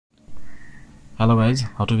Hello guys,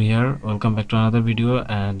 how to be here. Welcome back to another video,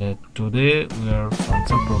 and today we are found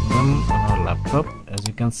some problem on our laptop. As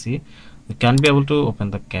you can see, we can't be able to open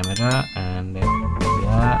the camera, and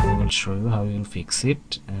yeah, we will show you how you will fix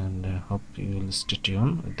it, and hope you will stay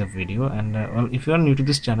tuned with the video. And well, if you are new to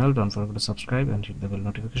this channel, don't forget to subscribe and hit the bell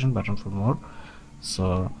notification button for more.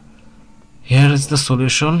 So here is the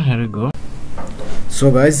solution. Here we go. So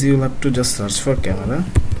guys, you will have to just search for camera,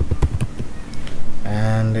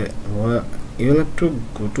 and you will have to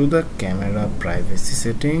go to the camera privacy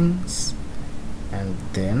settings, and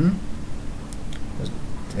then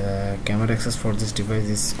the camera access for this device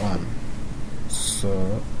is on.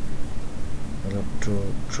 So you'll have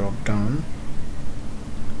to drop down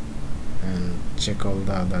and check all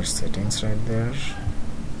the other settings right there,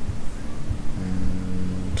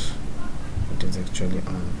 and it is actually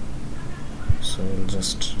on. So we'll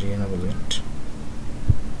just re-enable it,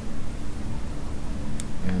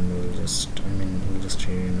 and we'll just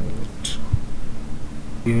re-enable it.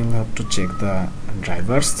 You will have to check the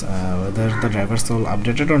drivers, whether the drivers are all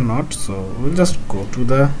updated or not. So we'll just go to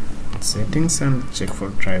the settings and check for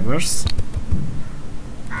drivers,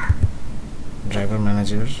 driver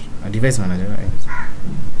manager, device manager,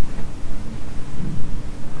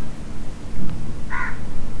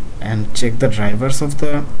 and check the drivers of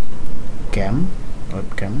the webcam.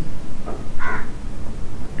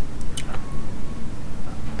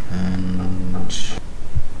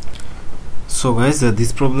 So guys,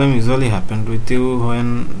 this problem usually happened with you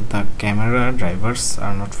when the camera drivers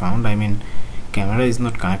are not found. I mean, camera is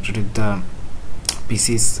not connected with the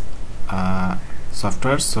PC's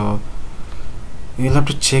software. So you will have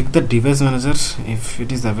to check the device manager if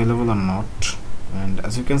it is available or not. And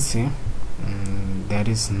as you can see, there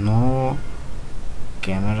is no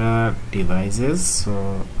camera devices.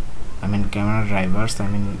 So I mean camera drivers. I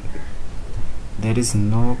mean there is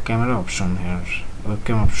no camera option here,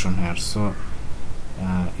 webcam option here. So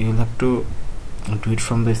you will have to do it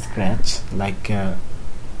from the scratch, like go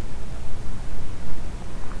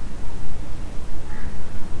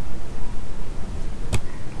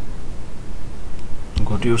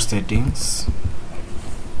to your settings,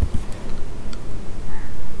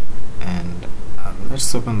 and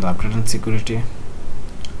let's open the update and security.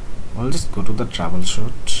 I'll just go to the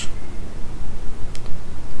troubleshoot,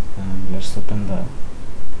 and let's open the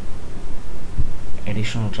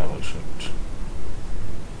additional troubleshoot.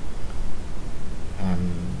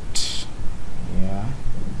 And yeah,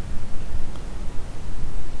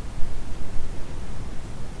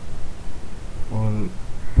 we'll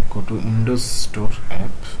go to Windows Store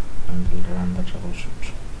app and we'll run the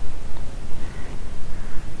troubleshoot.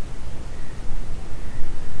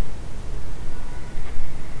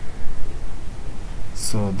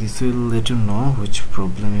 So this will let you know which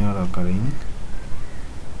problem you are occurring.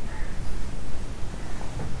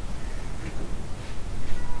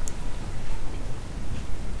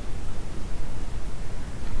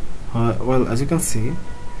 Well, as you can see,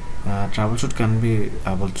 troubleshoot can be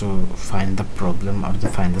able to find the problem or to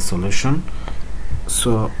find the solution.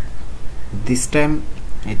 So this time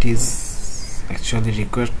it is actually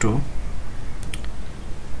required to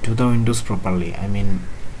do the Windows properly. I mean,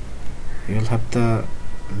 you will have the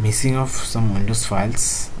missing of some Windows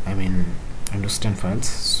files, I mean Windows 10 files.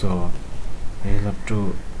 So you will have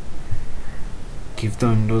to give the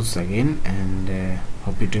Windows again, and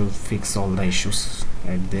hope it will fix all the issues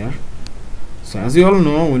right there. So as you all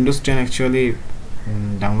know, Windows 10 actually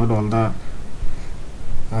download all the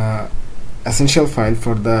essential file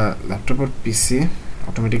for the laptop or PC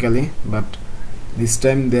automatically, but this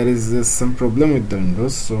time there is some problem with the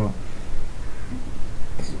Windows. So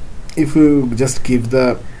if you just give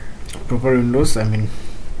the proper Windows, I mean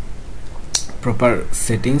proper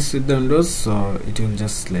settings with the Windows, so it will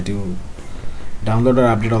just let you download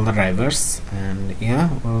or update all the drivers. And yeah,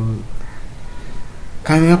 well,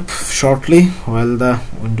 coming up shortly while the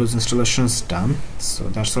Windows installation is done. So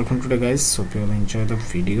that's all from today guys. Hope you will enjoy the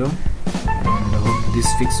video, and I hope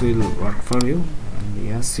this fix will work for you. And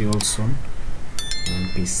yeah, see you all soon, and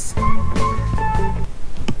peace.